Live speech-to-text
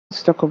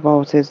let's talk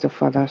about is the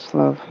Father's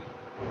love.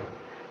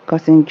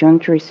 Because in John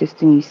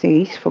 3:16 he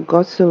says, "For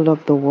God so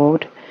loved the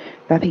world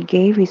that he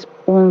gave his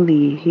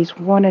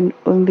one and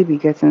only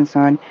begotten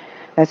Son,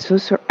 that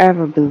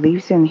whosoever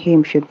believes in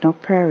him should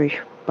not perish,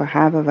 but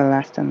have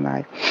everlasting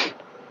life."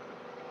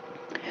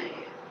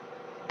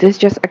 This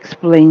just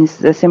explains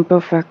the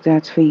simple fact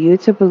that for you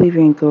to believe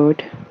in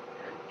God,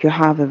 you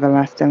have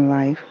everlasting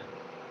life.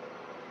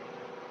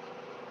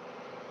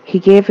 He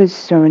gave his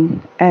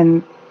Son,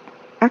 and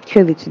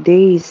actually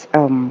today is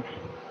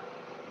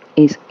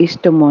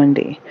Easter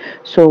Monday,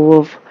 so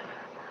we've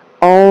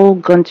all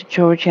gone to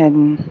church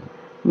and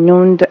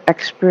known the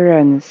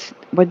experience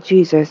what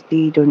Jesus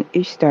did on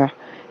Easter.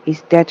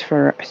 His death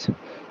for us,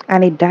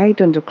 and he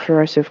died on the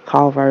cross of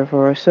Calvary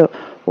for us. So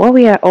what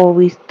we are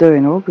always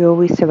doing, what we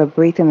always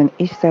celebrating on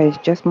Easter is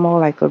just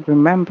more like a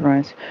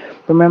remembrance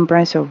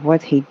of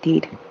what he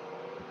did.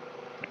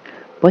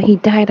 But he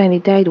died, and he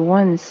died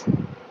once.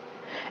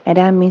 And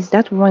that means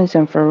that once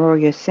and for all,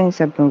 your sins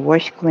have been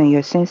washed clean,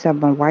 your sins have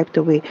been wiped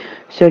away.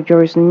 So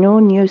there is no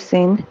new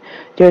sin,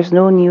 there's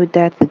no new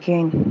death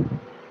again.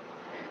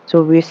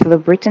 So we're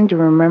celebrating the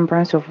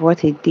remembrance of what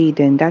he did,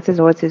 and that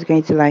is what is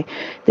going to like.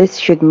 This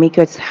should make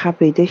us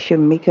happy, this should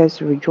make us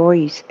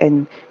rejoice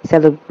and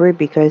celebrate,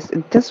 because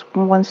this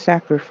one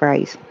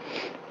sacrifice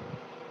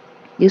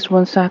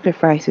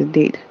he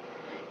did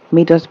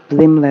made us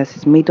blameless,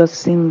 it made us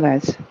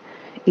sinless,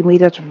 it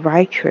made us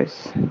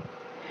righteous.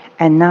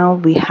 And now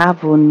we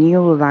have a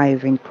new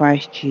life in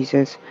Christ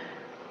Jesus.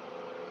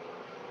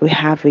 We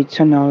have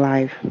eternal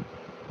life.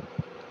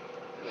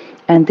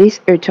 And this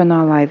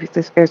eternal life,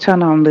 this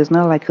eternal is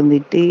not like in a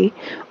day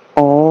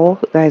or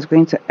that is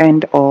going to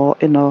end or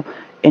in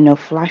a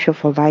flash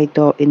of a light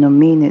or in a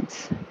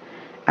minute.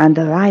 And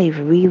the life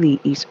really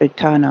is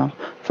eternal.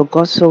 For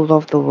God so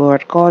loved the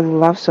world. God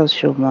loves us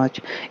so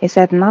much. He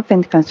said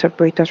nothing can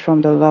separate us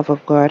from the love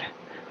of God.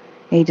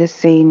 He just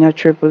say in your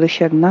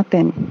tribulation,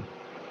 nothing.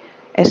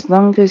 As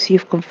long as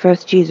you've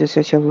confessed Jesus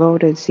as your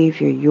Lord and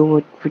Savior,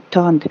 you've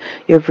returned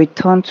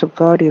to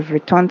God, you've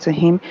returned to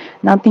Him.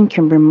 Nothing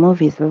can remove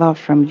His love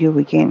from you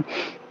again.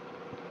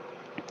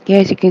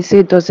 Yes, you can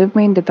say, does it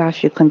mean that I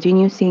should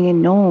continue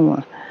singing?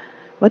 No.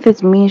 What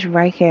it means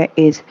right here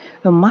is,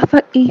 no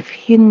matter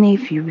even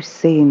if you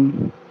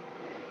sin,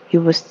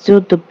 you are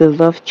still the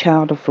beloved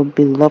child of a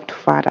beloved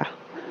Father.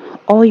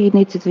 All you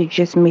need to do is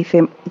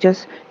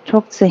just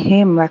talk to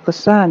Him like a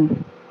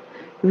son.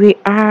 We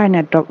are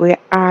we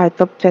are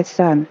adopted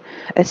son.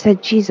 I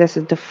said Jesus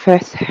is the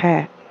first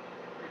heir.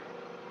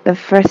 The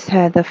first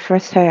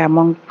heir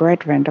among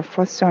brethren, the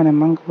first son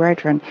among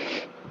brethren.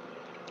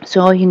 So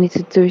all you need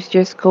to do is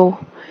just go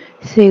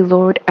say,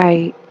 Lord,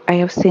 I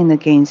have sinned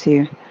against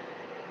you.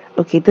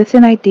 Okay, the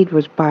thing I did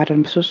was bad.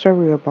 I'm so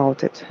sorry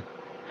about it.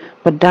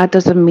 But that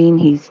doesn't mean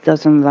he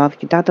doesn't love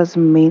you. That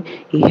doesn't mean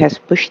he has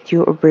pushed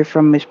you away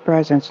from his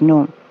presence.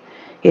 No.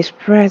 His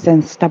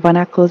presence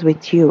tabernacles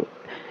with you.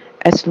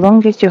 As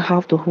long as you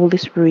have the Holy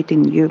Spirit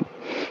in you,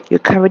 you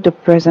carry the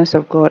presence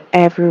of God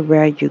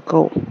everywhere you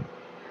go.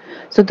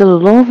 So the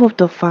love of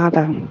the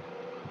Father,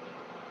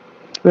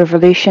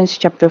 Revelations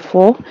chapter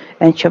 4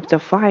 and chapter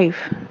 5,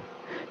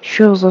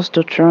 shows us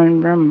the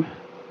throne room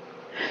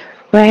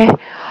where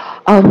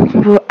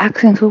we were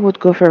asking who would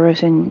go for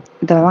us, and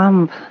the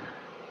Lamb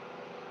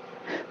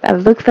that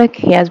looked like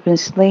he has been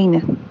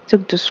slain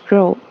took the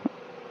scroll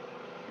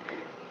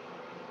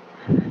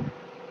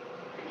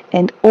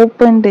and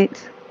opened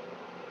it.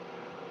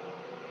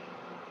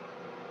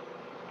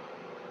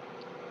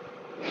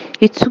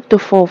 He took the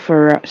fall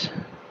for us.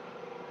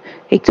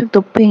 He took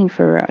the pain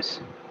for us.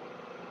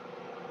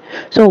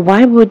 So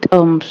why would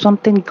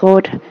something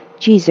God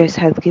Jesus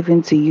has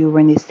given to you,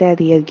 when he said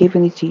he has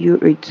given it to you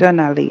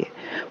eternally,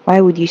 why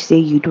would you say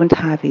you don't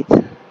have it?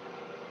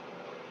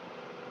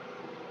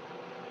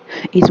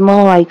 It's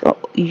more like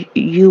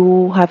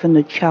you having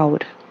a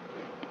child,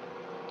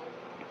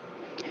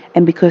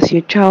 and because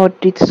your child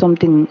did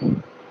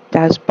something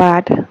that's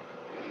bad,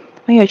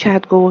 when your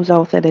child goes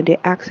outside and they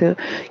ask you,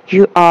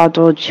 you are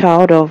the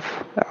child of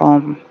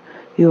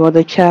you are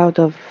the child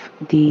of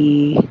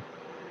the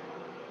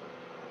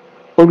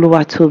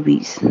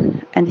Oluwatobis.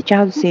 And the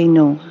child say,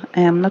 no,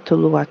 I am not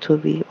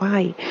Oluwatobi.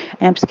 Why?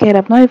 I am scared.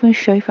 I'm not even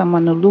sure if I'm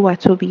an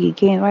Oluwatobi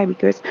again. Why?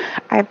 Because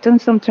I've done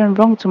something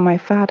wrong to my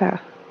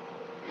father.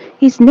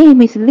 His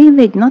name is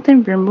Lilith.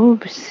 Nothing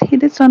removes. He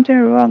did something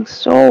wrong.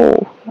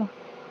 So,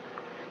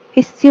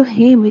 he's still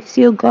him. He's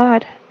still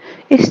God.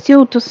 He's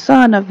still the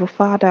son of the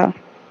father.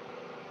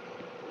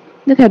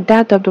 Look at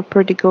that of the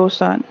prodigal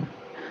son.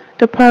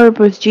 The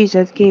parables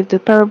Jesus gave, the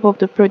parable of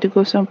the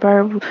prodigal son,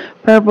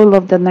 parable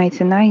of the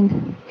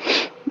 99.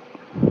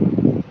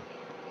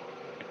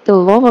 The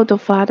love of the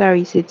Father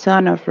is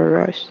eternal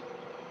for us.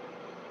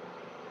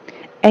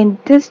 And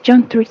this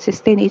John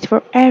 3:16 is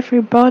for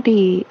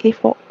everybody, it's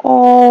for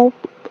all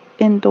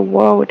in the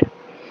world.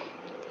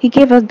 He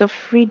gave us the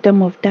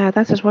freedom of that.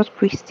 That is what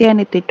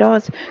Christianity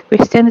does.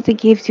 Christianity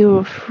gives you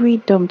a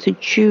freedom to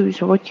choose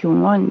what you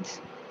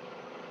want.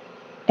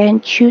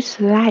 And choose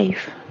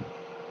life.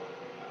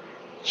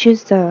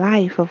 Choose the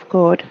life of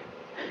God.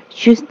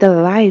 Choose the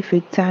life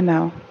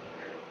eternal.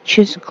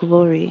 Choose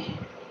glory.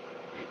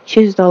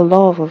 Choose the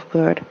love of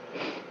God.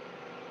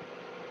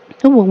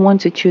 Who will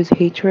want to choose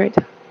hatred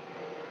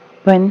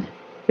when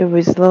there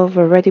is love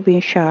already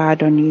being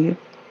showered on you?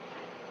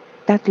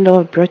 That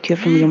love brought you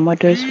from your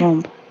mother's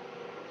womb.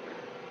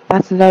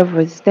 That love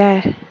was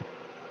there.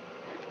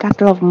 That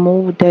love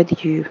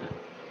molded you.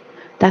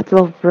 That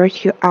love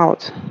brought you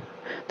out.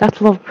 That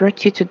love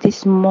brought you to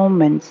this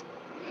moment.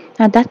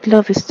 And that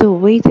love is still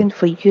waiting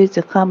for you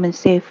to come and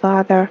say,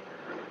 Father,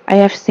 I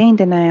have sinned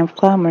and I have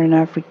come and I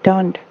have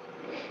returned.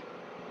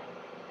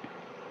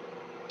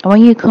 And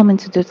when you come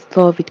into this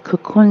love, it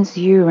cocoons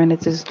you and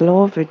it is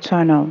love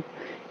eternal.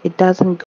 It doesn't